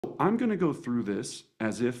I'm going to go through this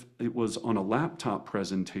as if it was on a laptop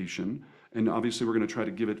presentation, and obviously we're going to try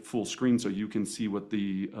to give it full screen so you can see what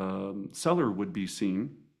the seller would be seeing.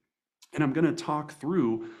 And I'm going to talk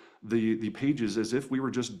through the pages as if we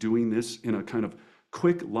were just doing this in a kind of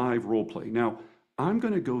quick live role play. Now, I'm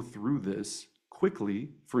going to go through this quickly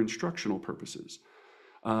for instructional purposes.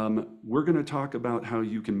 We're going to talk about how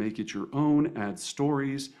you can make it your own, add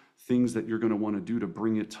stories, things that you're going to want to do to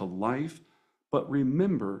bring it to life. But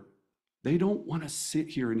remember, they don't want to sit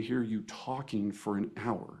here and hear you talking for an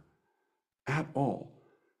hour at all,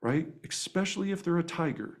 right? Especially if they're a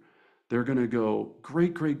tiger. They're going to go,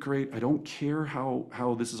 great, great, great. I don't care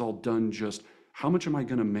how this is all done, just how much am I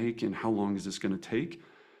going to make and how long is this going to take?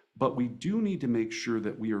 But we do need to make sure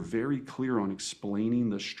that we are very clear on explaining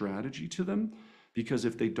the strategy to them, because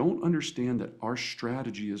if they don't understand that our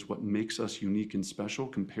strategy is what makes us unique and special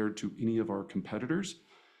compared to any of our competitors,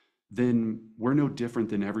 then we're no different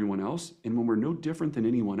than everyone else. And when we're no different than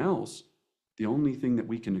anyone else, the only thing that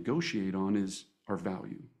we can negotiate on is our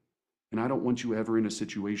value. And I don't want you ever in a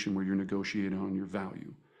situation where you're negotiating on your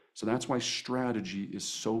value. So that's why strategy is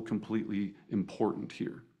so completely important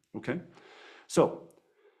here, okay? So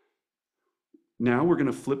now we're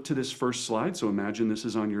gonna flip to this first slide. So imagine this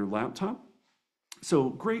is on your laptop. So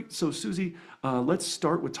great, so Susie, let's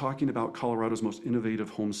start with talking about Colorado's most innovative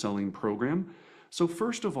home selling program. So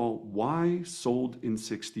first of all, why sold in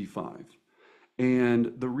 65?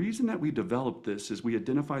 And the reason that we developed this is we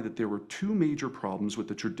identified that there were two major problems with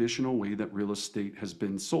the traditional way that real estate has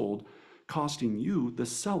been sold, costing you, the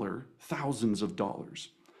seller, thousands of dollars.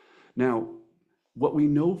 Now, what we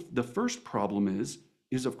know the first problem is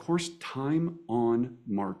of course time on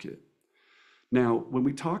market. Now, when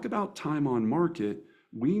we talk about time on market,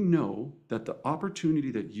 we know that the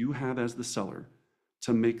opportunity that you have as the seller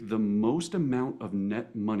to make the most amount of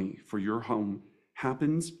net money for your home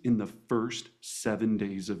happens in the first 7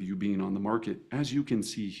 days of you being on the market, as you can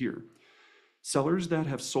see here. Sellers that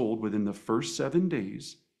have sold within the first 7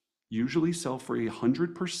 days usually sell for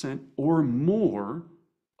 100% or more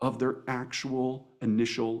of their actual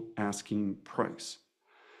initial asking price.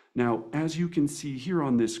 Now, as you can see here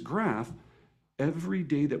on this graph, every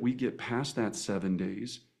day that we get past that 7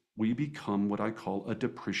 days, we become what I call a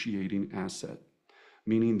depreciating asset,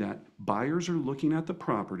 meaning that buyers are looking at the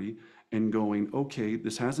property and going, okay,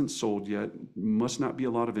 this hasn't sold yet, must not be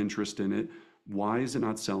a lot of interest in it. Why is it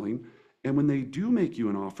not selling? And when they do make you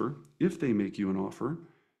an offer, if they make you an offer,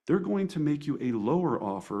 they're going to make you a lower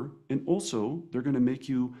offer. And also they're going to make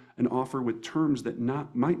you an offer with terms that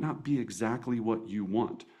might not be exactly what you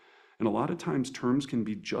want. And a lot of times terms can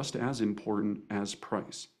be just as important as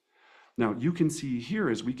price. Now you can see here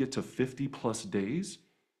as we get to 50 plus days,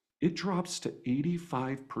 it drops to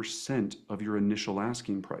 85% of your initial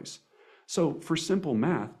asking price. So for simple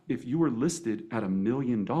math, if you were listed at $1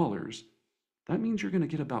 million, that means you're going to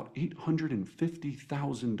get about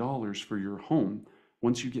 $850,000 for your home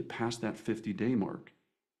once you get past that 50-day mark.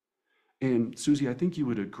 And Susie, I think you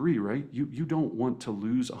would agree, right? You don't want to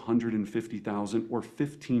lose $150,000 or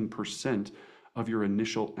 15% of your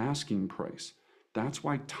initial asking price. That's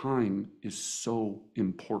why time is so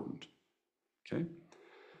important, okay?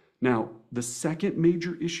 Now, the second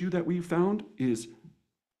major issue that we found is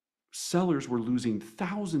sellers were losing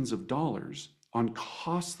thousands of dollars on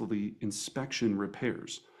costly inspection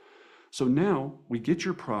repairs. So now we get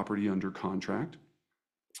your property under contract,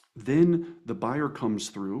 then the buyer comes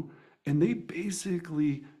through and they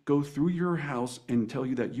basically go through your house and tell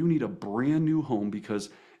you that you need a brand new home because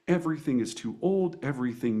everything is too old,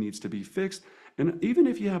 everything needs to be fixed. And even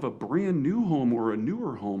if you have a brand new home or a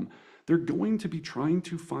newer home, they're going to be trying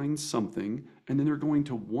to find something and then they're going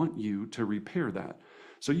to want you to repair that.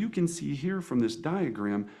 So you can see here from this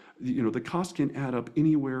diagram, the cost can add up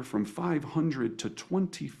anywhere from $500 to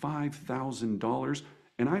 $25,000.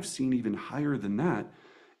 And I've seen even higher than that.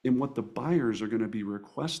 And what the buyers are going to be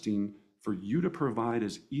requesting for you to provide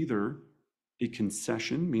is either a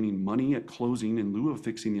concession, meaning money at closing in lieu of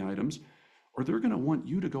fixing the items, or they're going to want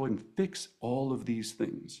you to go and fix all of these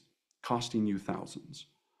things, costing you thousands.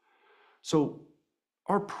 So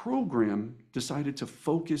our program decided to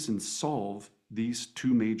focus and solve these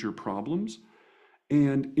two major problems.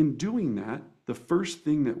 And in doing that, the first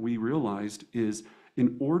thing that we realized is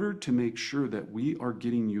in order to make sure that we are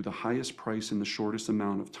getting you the highest price in the shortest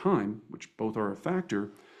amount of time, which both are a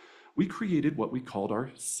factor, we created what we called our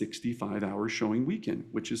 65-hour showing weekend,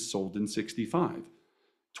 which is sold in 65.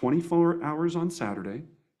 24 hours on Saturday,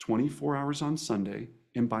 24 hours on Sunday,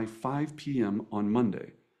 and by 5 p.m. on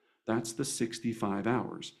Monday. That's the 65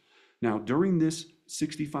 hours. Now, during this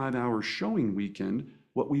 65-hour showing weekend,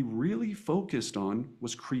 what we really focused on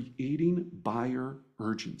was creating buyer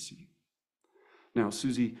urgency. Now,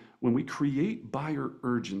 Susie, when we create buyer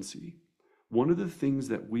urgency, one of the things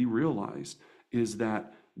that we realized is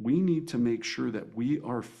that we need to make sure that we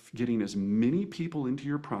are getting as many people into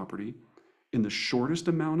your property in the shortest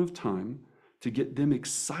amount of time to get them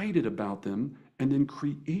excited about them and then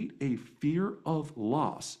create a fear of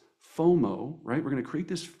loss, FOMO, right? We're going to create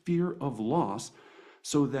this fear of loss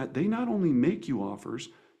so that they not only make you offers,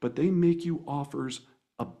 but they make you offers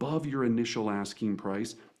above your initial asking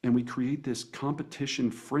price. And we create this competition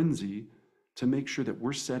frenzy to make sure that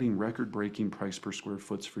we're setting record-breaking price per square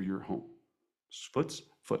foot for your home. Foot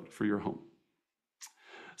for your home.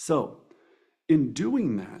 So in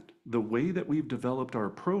doing that, the way that we've developed our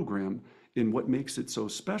program and what makes it so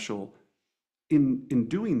special, in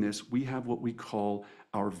doing this, we have what we call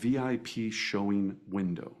our VIP showing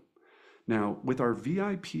window. Now, with our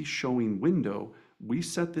VIP showing window, we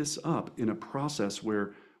set this up in a process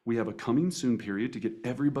where we have a coming soon period to get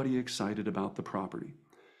everybody excited about the property.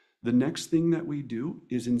 The next thing that we do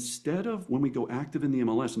is instead of, when we go active in the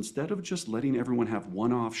MLS, instead of just letting everyone have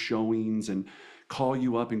one-off showings and call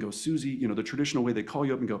you up and go, Susie, the traditional way they call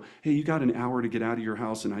you up and go, hey, you got an hour to get out of your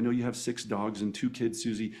house and I know you have 6 dogs and 2 kids,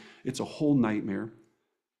 Susie, it's a whole nightmare.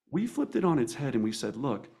 We flipped it on its head and we said,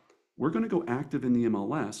 look, we're going to go active in the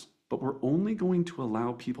MLS, but we're only going to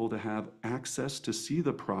allow people to have access to see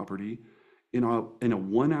the property in a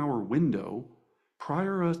 1-hour window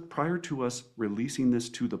prior to us releasing this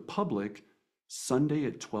to the public Sunday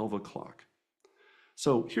at 12 o'clock.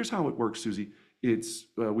 So here's how it works, Susie. It's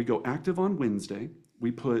we go active on Wednesday.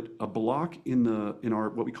 We put a block in our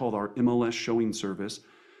what we call our MLS showing service,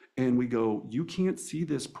 and we go, you can't see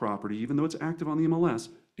this property, even though it's active on the MLS,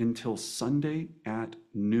 until Sunday at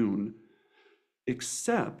noon,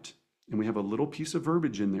 except, and we have a little piece of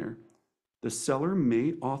verbiage in there, the seller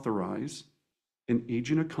may authorize an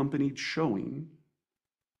agent accompanied showing.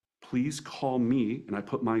 Please call me, and I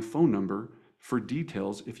put my phone number for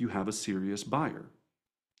details if you have a serious buyer.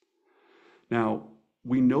 Now,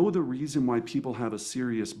 we know the reason why people have a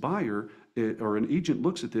serious buyer, or an agent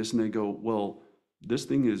looks at this and they go, well, this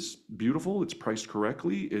thing is beautiful, it's priced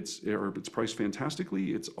correctly, it's priced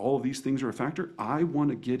fantastically, it's all of these things are a factor. I want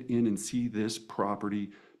to get in and see this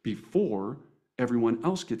property before everyone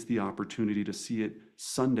else gets the opportunity to see it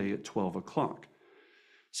Sunday at 12 o'clock.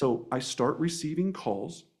 So I start receiving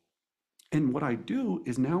calls. And what I do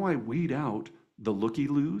is now I weed out the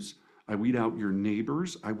looky-loos, I weed out your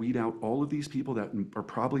neighbors, I weed out all of these people that are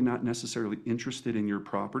probably not necessarily interested in your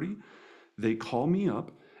property. They call me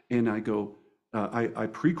up and I go, I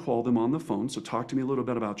pre-qual them on the phone. So talk to me a little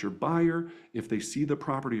bit about your buyer. If they see the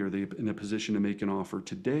property, are they in a position to make an offer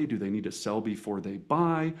today? Do they need to sell before they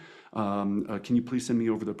buy? Can you please send me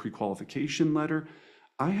over the pre-qualification letter?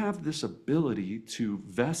 I have this ability to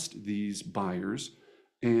vest these buyers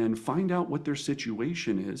and find out what their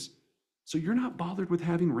situation is. So you're not bothered with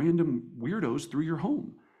having random weirdos through your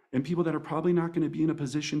home and people that are probably not going to be in a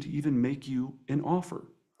position to even make you an offer.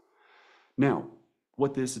 Now,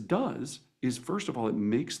 what this does is, first of all, it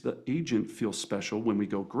makes the agent feel special when we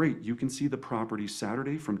go, great, you can see the property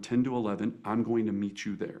Saturday from 10 to 11, I'm going to meet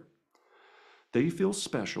you there. They feel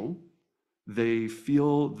special. They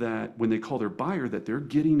feel that when they call their buyer that they're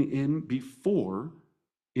getting in before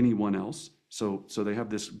anyone else. So they have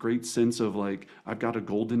this great sense of like, I've got a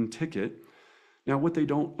golden ticket. Now, what they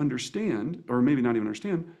don't understand, or maybe not even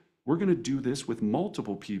understand, we're going to do this with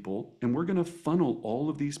multiple people, and we're going to funnel all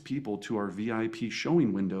of these people to our VIP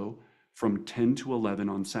showing window from 10 to 11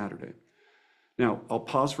 on Saturday. Now, I'll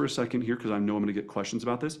pause for a second here because I know I'm going to get questions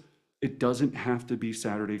about this. It doesn't have to be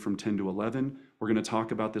Saturday from 10 to 11. We're going to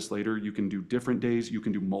talk about this later. You can do different days. You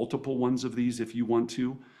can do multiple ones of these if you want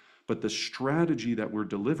to. But the strategy that we're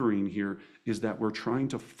delivering here is that we're trying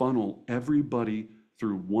to funnel everybody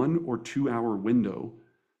through 1 or 2 hour window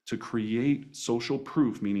to create social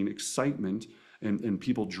proof, meaning excitement and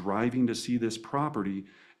people driving to see this property.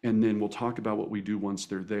 And then we'll talk about what we do once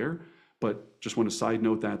they're there. But just want to side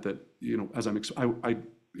note that as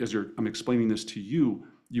I'm explaining this to you,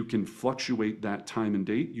 you can fluctuate that time and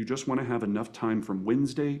date. You just want to have enough time from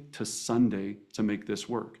Wednesday to Sunday to make this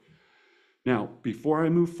work. Now, before I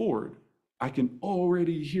move forward, I can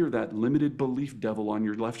already hear that limited belief devil on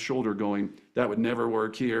your left shoulder going, that would never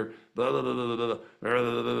work here. Blah, blah, blah, blah, blah,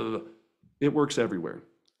 blah, blah, blah. It works everywhere.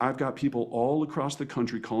 I've got people all across the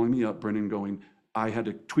country calling me up, Brennan, going, I had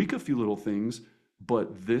to tweak a few little things,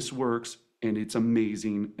 but this works and it's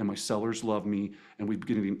amazing and my sellers love me and we've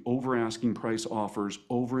been getting over asking price offers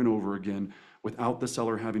over and over again without the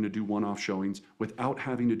seller having to do one-off showings, without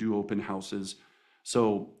having to do open houses.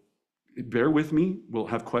 So bear with me. We'll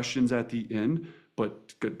have questions at the end,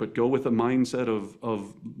 but go with a mindset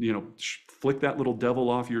of flick that little devil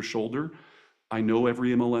off your shoulder. I know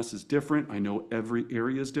every MLS is different. I know every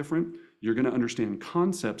area is different. You're going to understand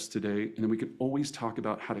concepts today, and then we can always talk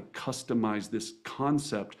about how to customize this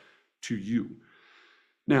concept to you.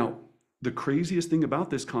 Now, the craziest thing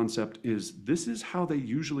about this concept is this is how they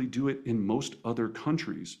usually do it in most other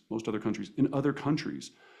countries,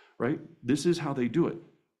 right? This is how they do it.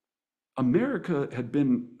 America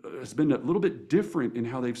has been a little bit different in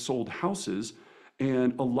how they've sold houses,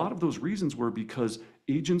 and a lot of those reasons were because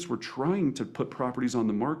agents were trying to put properties on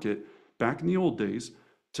the market back in the old days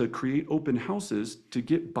to create open houses to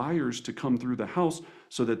get buyers to come through the house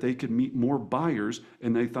so that they could meet more buyers,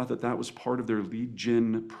 and they thought that that was part of their lead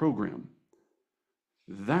gen program.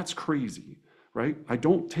 That's crazy, right? I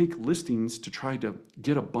don't take listings to try to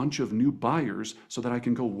get a bunch of new buyers so that I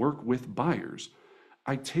can go work with buyers.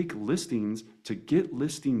 I take listings to get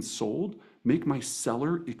listings sold, make my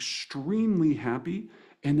seller extremely happy,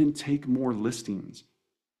 and then take more listings,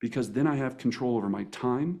 because then I have control over my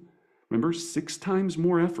time. Remember, 6 times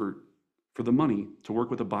more effort for the money to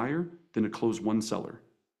work with a buyer than to close one seller.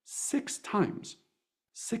 6 times.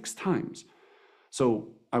 6 times. So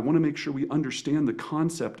I want to make sure we understand the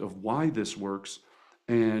concept of why this works,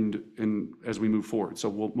 and as we move forward. So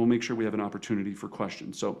we'll make sure we have an opportunity for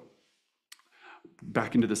questions. So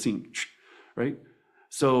back into the scene, right?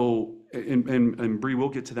 So, and Bree, we'll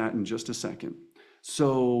get to that in just a second.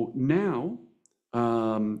 So now,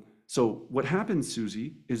 so what happens,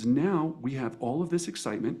 Susie, is now we have all of this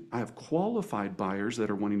excitement. I have qualified buyers that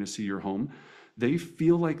are wanting to see your home. They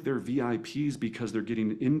feel like they're VIPs because they're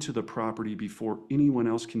getting into the property before anyone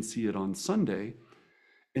else can see it on Sunday.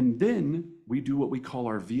 And then we do what we call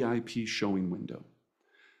our VIP showing window.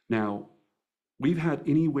 Now, we've had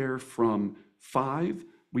anywhere from 5,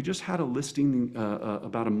 we just had a listing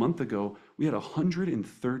about a month ago. We had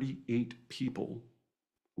 138 people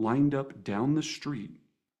lined up down the street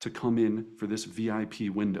to come in for this VIP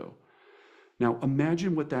window. Now,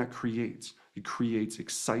 imagine what that creates. It creates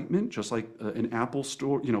excitement, just like an Apple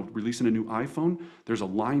store, releasing a new iPhone. There's a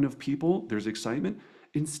line of people, there's excitement.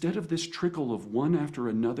 Instead of this trickle of one after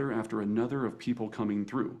another of people coming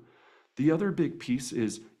through. The other big piece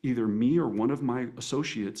is either me or one of my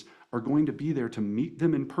associates are going to be there to meet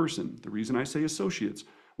them in person. The reason I say associates,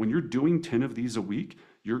 when you're doing 10 of these a week,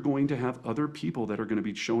 you're going to have other people that are going to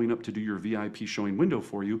be showing up to do your VIP showing window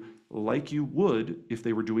for you, like you would if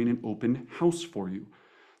they were doing an open house for you.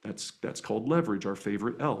 That's called leverage, our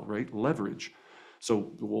favorite L, right? Leverage.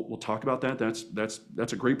 So we'll talk about that.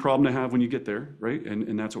 That's a great problem to have when you get there, right?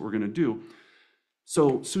 And that's what we're going to do.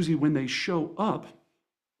 So Susie, when they show up,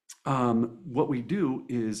 what we do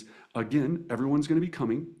is, again, everyone's going to be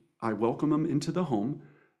coming. I welcome them into the home.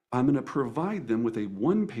 I'm going to provide them with a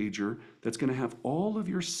 1-pager that's going to have all of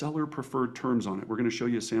your seller preferred terms on it. We're going to show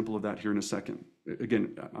you a sample of that here in a second.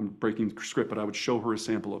 Again, I'm breaking script, but I would show her a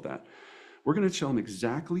sample of that. We're going to tell them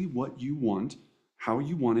exactly what you want, how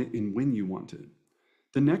you want it, and when you want it.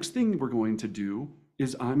 The next thing we're going to do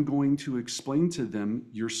is I'm going to explain to them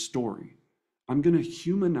your story. I'm going to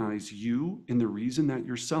humanize you in the reason that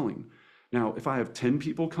you're selling. Now, if I have 10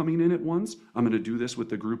 people coming in at once, I'm going to do this with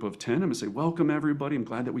the group of 10. I'm going to say, welcome everybody. I'm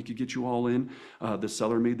glad that we could get you all in. The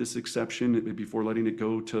seller made this exception before letting it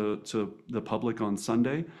go to the public on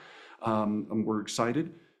Sunday. We're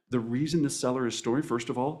excited. The reason the seller is story, first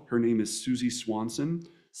of all, her name is Susie Swanson,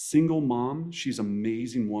 single mom. She's an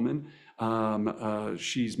amazing woman.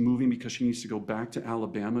 She's moving because she needs to go back to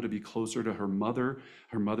Alabama to be closer to her mother.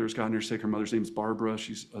 Her mother's gotten her sick. Her mother's name's Barbara.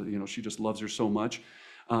 She's, she just loves her so much.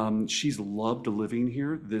 She's loved living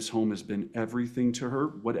here. This home has been everything to her.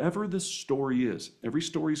 Whatever the story is, every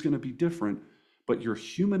story is going to be different, but you're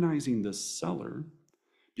humanizing the seller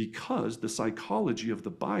because the psychology of the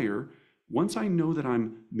buyer, once I know that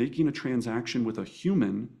I'm making a transaction with a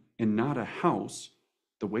human and not a house,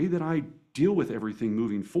 the way that I deal with everything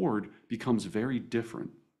moving forward becomes very different.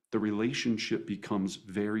 The relationship becomes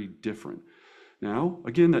very different. Now,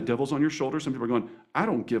 again, that devil's on your shoulder. Some people are going, I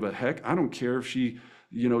don't give a heck. I don't care if she,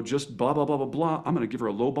 just blah, blah, blah, blah, blah. I'm going to give her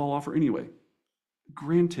a low ball offer anyway.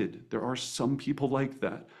 Granted, there are some people like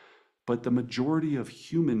that, but the majority of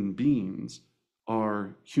human beings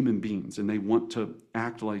are human beings and they want to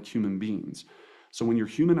act like human beings. So when you're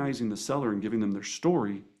humanizing the seller and giving them their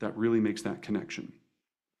story, that really makes that connection.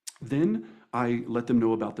 Then I let them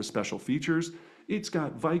know about the special features. It's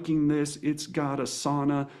got Viking this, it's got a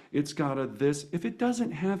sauna, it's got a this. If it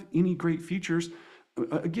doesn't have any great features,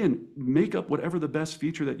 again, make up whatever the best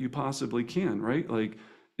feature that you possibly can, right? Like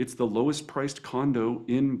it's the lowest priced condo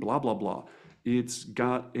in blah, blah, blah. It's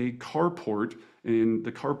got a carport and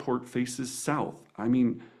the carport faces south. I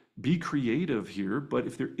mean, be creative here, but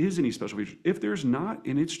if there is any special features, if there's not,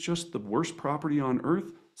 and it's just the worst property on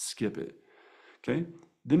earth, skip it, okay?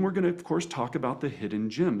 Then we're gonna, of course, talk about the hidden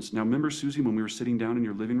gems. Now, remember, Susie, when we were sitting down in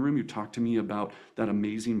your living room, you talked to me about that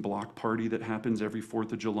amazing block party that happens every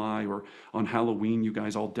 4th of July, or on Halloween, you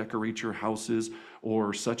guys all decorate your houses,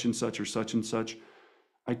 or such and such, or such and such.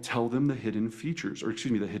 I tell them the hidden features, or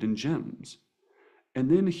excuse me, the hidden gems. And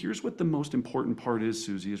then here's what the most important part is,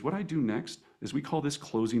 Susie, is what I do next is we call this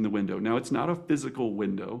closing the window. Now, it's not a physical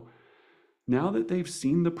window. Now that they've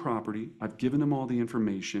seen the property, I've given them all the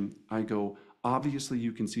information, I go, obviously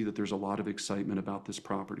you can see that there's a lot of excitement about this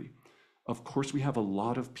property. Of course, we have a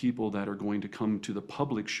lot of people that are going to come to the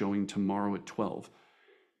public showing tomorrow at 12.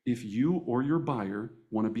 If you or your buyer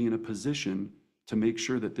want to be in a position to make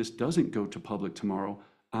sure that this doesn't go to public tomorrow,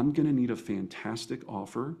 I'm going to need a fantastic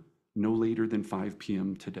offer no later than 5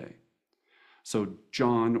 p.m. today. So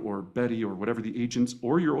John or Betty or whatever the agents,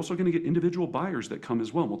 or you're also going to get individual buyers that come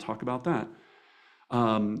as well. And we'll talk about that.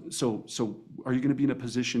 So are you going to be in a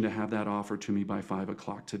position to have that offer to me by 5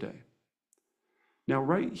 o'clock today? Now,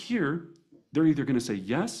 right here, they're either going to say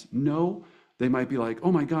yes, no. They might be like,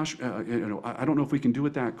 oh my gosh, I don't know if we can do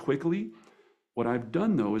it that quickly. What I've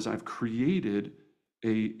done though is I've created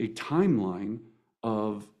a timeline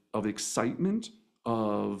of excitement,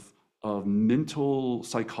 of mental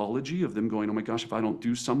psychology of them going, oh my gosh, if I don't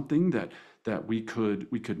do something that we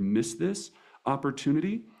could miss this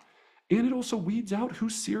opportunity. And it also weeds out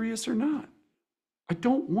who's serious or not. I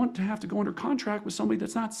don't want to have to go under contract with somebody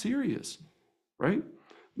that's not serious, right?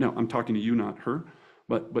 Now, I'm talking to you, not her,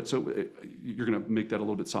 but so you're gonna make that a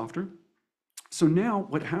little bit softer. So now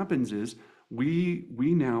what happens is we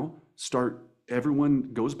now start,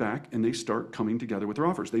 everyone goes back and they start coming together with their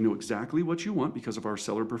offers. They know exactly what you want because of our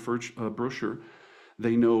seller preferred brochure.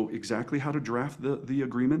 They know exactly how to draft the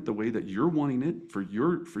agreement the way that you're wanting it for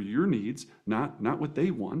your needs, not what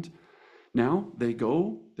they want. Now they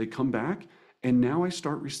come back, and now I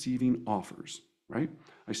start receiving offers, right?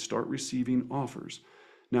 I start receiving offers.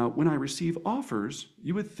 Now, when I receive offers,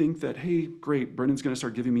 you would think that, hey, great, Brendan's gonna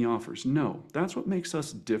start giving me offers. No, that's what makes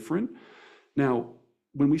us different. Now,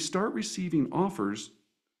 when we start receiving offers,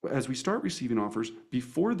 as we start receiving offers,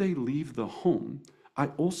 before they leave the home, I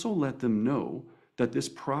also let them know that this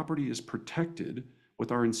property is protected with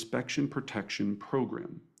our inspection protection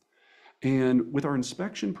program. And with our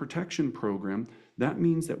inspection protection program, that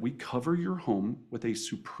means that we cover your home with a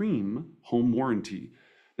supreme home warranty.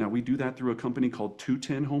 Now, we do that through a company called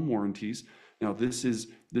 210 Home Warranties. Now, this is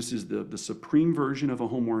the supreme version of a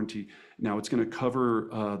home warranty. Now, it's going to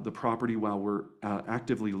cover the property while we're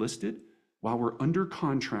actively listed, while we're under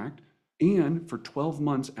contract, and for 12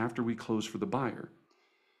 months after we close for the buyer.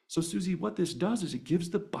 So, Susie, what this does is it gives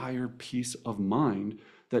the buyer peace of mind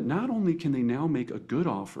that not only can they now make a good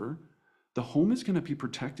offer, the home is going to be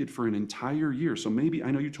protected for an entire year. So maybe,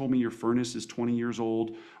 I know you told me your furnace is 20 years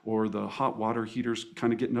old, or the hot water heater's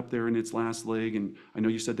kind of getting up there in its last leg. And I know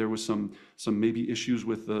you said there was some maybe issues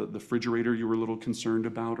with the refrigerator you were a little concerned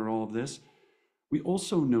about, or all of this. We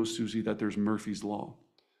also know, Susie, that there's Murphy's Law.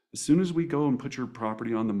 As soon as we go and put your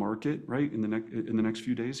property on the market, right, in the next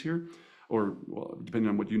few days here, or well, depending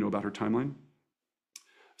on what you know about her timeline,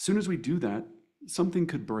 as soon as we do that, something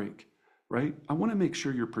could break. Right? I want to make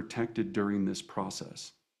sure you're protected during this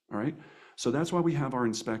process, all right? So that's why we have our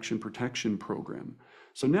inspection protection program.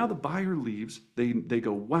 So now the buyer leaves, they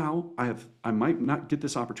go, wow, I might not get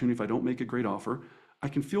this opportunity if I don't make a great offer. I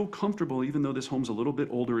can feel comfortable even though this home's a little bit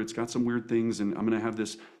older, it's got some weird things, and I'm gonna have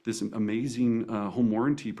this amazing home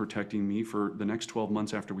warranty protecting me for the next 12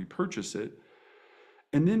 months after we purchase it.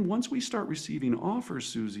 And then once we start receiving offers,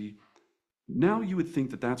 Susie, now you would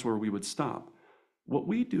think that that's where we would stop. What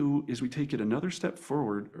we do is we take it another step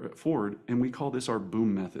forward, and we call this our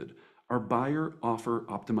BOOM method, our buyer offer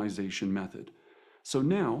optimization method. So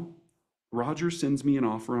now, Roger sends me an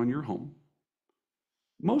offer on your home.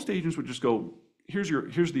 Most agents would just go, here's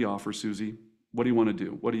the offer, Susie. What do you want to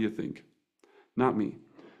do? What do you think? Not me.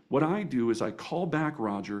 What I do is I call back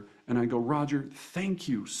Roger and I go, Roger, thank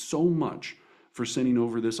you so much for sending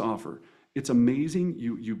over this offer. It's amazing.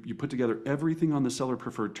 You put together everything on the seller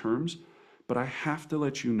preferred terms. But I have to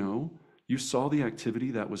let you know, you saw the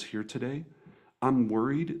activity that was here today. I'm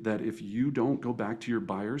worried that if you don't go back to your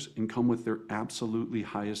buyers and come with their absolutely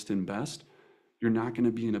highest and best, you're not going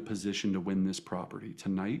to be in a position to win this property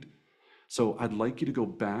tonight. So I'd like you to go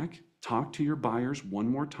back, talk to your buyers one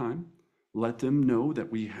more time, let them know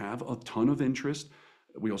that we have a ton of interest.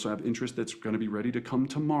 We also have interest that's going to be ready to come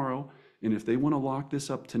tomorrow. And if they want to lock this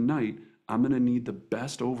up tonight, I'm going to need the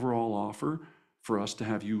best overall offer for us to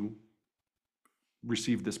have you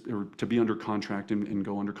receive this, or to be under contract and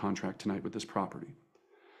go under contract tonight with this property.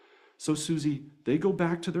 So Susie, they go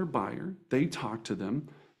back to their buyer, they talk to them,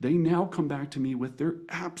 they now come back to me with their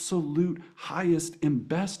absolute highest and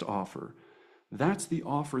best offer. That's the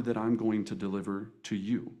offer that I'm going to deliver to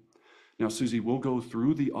you. Now, Susie, we'll go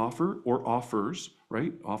through the offer or offers,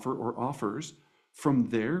 right? Offer or offers. From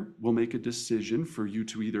there, we'll make a decision for you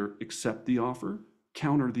to either accept the offer,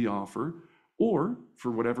 counter the offer, or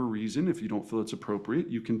for whatever reason, if you don't feel it's appropriate,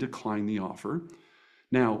 you can decline the offer.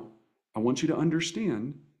 Now, I want you to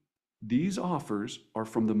understand these offers are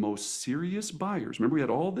from the most serious buyers. Remember, we had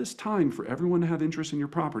all this time for everyone to have interest in your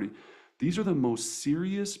property. These are the most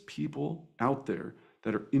serious people out there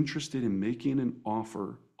that are interested in making an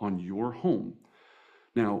offer on your home.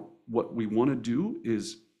 Now, what we want to do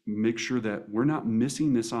is make sure that we're not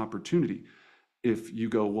missing this opportunity. If you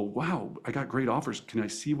go, well, wow, I got great offers. Can I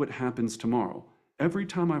see what happens tomorrow? Every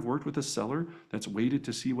time I've worked with a seller that's waited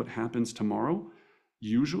to see what happens tomorrow,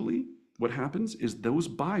 usually what happens is those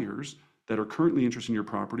buyers that are currently interested in your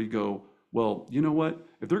property go, well, you know what?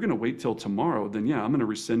 If they're going to wait till tomorrow, then yeah, I'm going to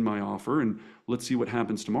rescind my offer and let's see what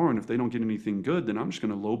happens tomorrow. And if they don't get anything good, then I'm just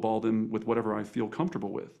going to lowball them with whatever I feel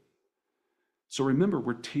comfortable with. So remember,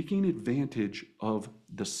 we're taking advantage of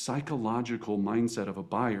the psychological mindset of a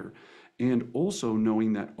buyer, and also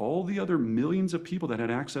knowing that all the other millions of people that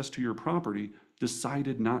had access to your property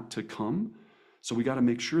decided not to come. So we got to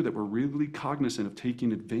make sure that we're really cognizant of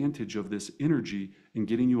taking advantage of this energy and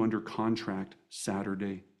getting you under contract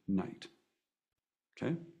Saturday night.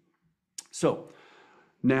 Okay? So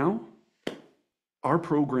now our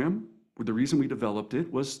program, the reason we developed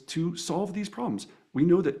it was to solve these problems. We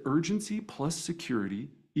know that urgency plus security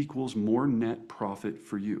equals more net profit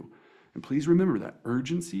for you. And please remember that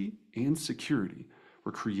urgency and security.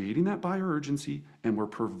 We're creating that buyer urgency and we're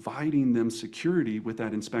providing them security with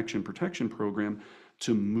that inspection protection program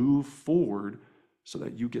to move forward so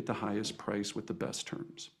that you get the highest price with the best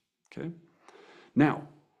terms. Okay? Now,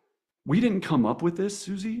 we didn't come up with this,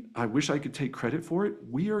 Susie. I wish I could take credit for it.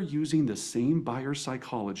 We are using the same buyer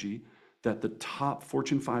psychology that the top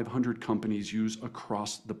Fortune 500 companies use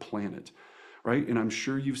across the planet, right? And I'm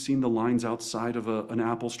sure you've seen the lines outside of an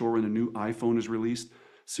Apple store when a new iPhone is released.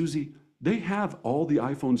 Susie, they have all the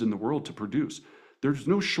iPhones in the world to produce. There's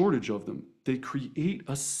no shortage of them. They create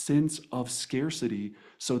a sense of scarcity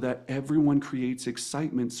so that everyone creates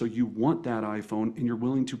excitement, so you want that iPhone and you're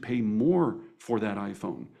willing to pay more for that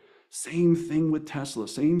iPhone. Same thing with Tesla,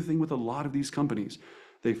 same thing with a lot of these companies.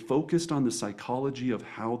 They focused on the psychology of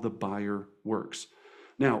how the buyer works.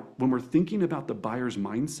 Now, when we're thinking about the buyer's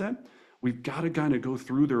mindset, we've got to kind of go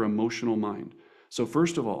through their emotional mind. So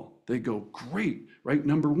first of all, they go, great, right?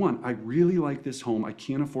 Number one, I really like this home. I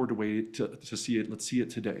can't afford to wait to see it. Let's see it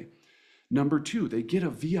today. Number two, they get a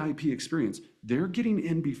VIP experience. They're getting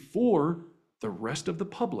in before the rest of the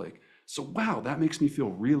public. So wow, that makes me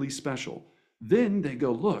feel really special. Then they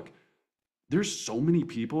go, look, there's so many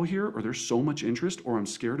people here, or there's so much interest, or I'm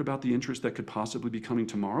scared about the interest that could possibly be coming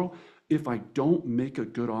tomorrow. If I don't make a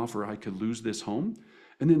good offer, I could lose this home.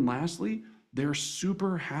 And then lastly, they're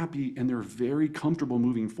super happy and they're very comfortable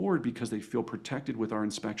moving forward because they feel protected with our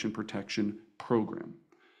inspection protection program.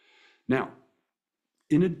 Now,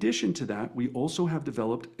 in addition to that, we also have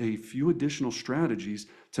developed a few additional strategies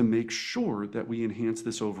to make sure that we enhance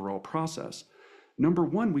this overall process. Number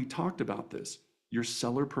one, we talked about this, your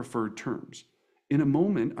seller preferred terms. In a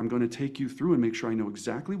moment, I'm going to take you through and make sure I know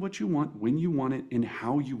exactly what you want, when you want it, and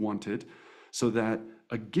how you want it, so that,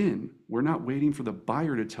 again, we're not waiting for the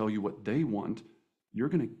buyer to tell you what they want. You're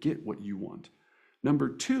going to get what you want. Number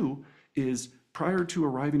two is, prior to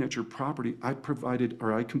arriving at your property, I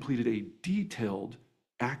completed a detailed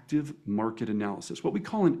active market analysis, what we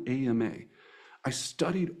call an AMA. I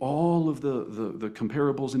studied all of the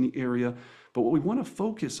comparables in the area, but what we want to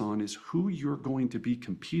focus on is who you're going to be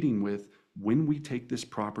competing with when we take this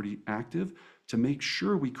property active, to make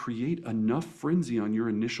sure we create enough frenzy on your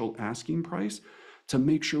initial asking price to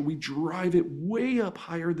make sure we drive it way up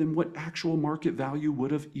higher than what actual market value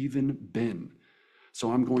would have even been.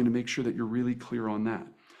 So I'm going to make sure that you're really clear on that.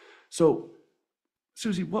 So,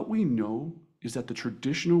 Susie, what we know is that the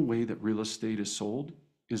traditional way that real estate is sold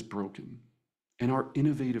is broken. And our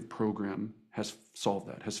innovative program has solved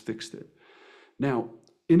that, has fixed it. Now,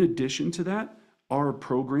 in addition to that, our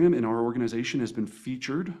program and our organization has been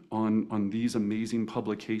featured on these amazing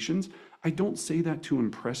publications. I don't say that to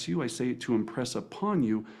impress you. I say it to impress upon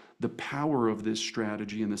you the power of this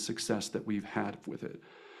strategy and the success that we've had with it.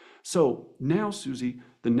 So now, Susie,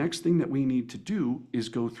 the next thing that we need to do is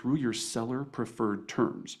go through your seller preferred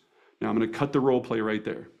terms. Now I'm going to cut the role play right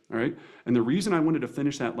there. All right. And the reason I wanted to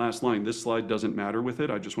finish that last line, this slide doesn't matter with it.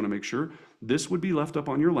 I just want to make sure this would be left up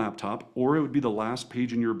on your laptop, or it would be the last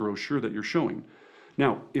page in your brochure that you're showing.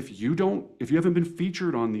 Now, if you haven't been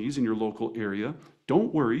featured on these in your local area,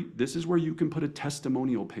 don't worry. This is where you can put a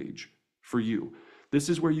testimonial page for you. This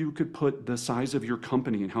is where you could put the size of your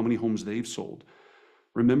company and how many homes they've sold.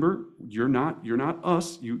 Remember, you're not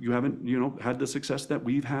us. You haven't, had the success that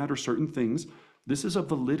we've had or certain things. This is a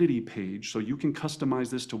validity page, so you can customize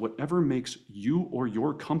this to whatever makes you or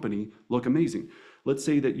your company look amazing. Let's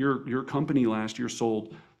say that your company last year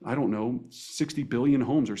sold, I don't know, 60 billion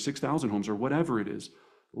homes or 6,000 homes or whatever it is.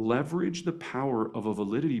 Leverage the power of a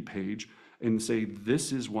validity page and say,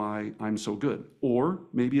 this is why I'm so good. Or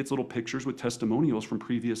maybe it's little pictures with testimonials from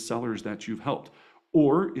previous sellers that you've helped.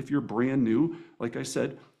 Or if you're brand new, like I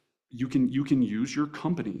said, you can use your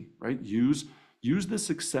company, right? Use the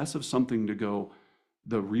success of something to go,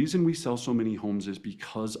 the reason we sell so many homes is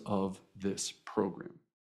because of this program.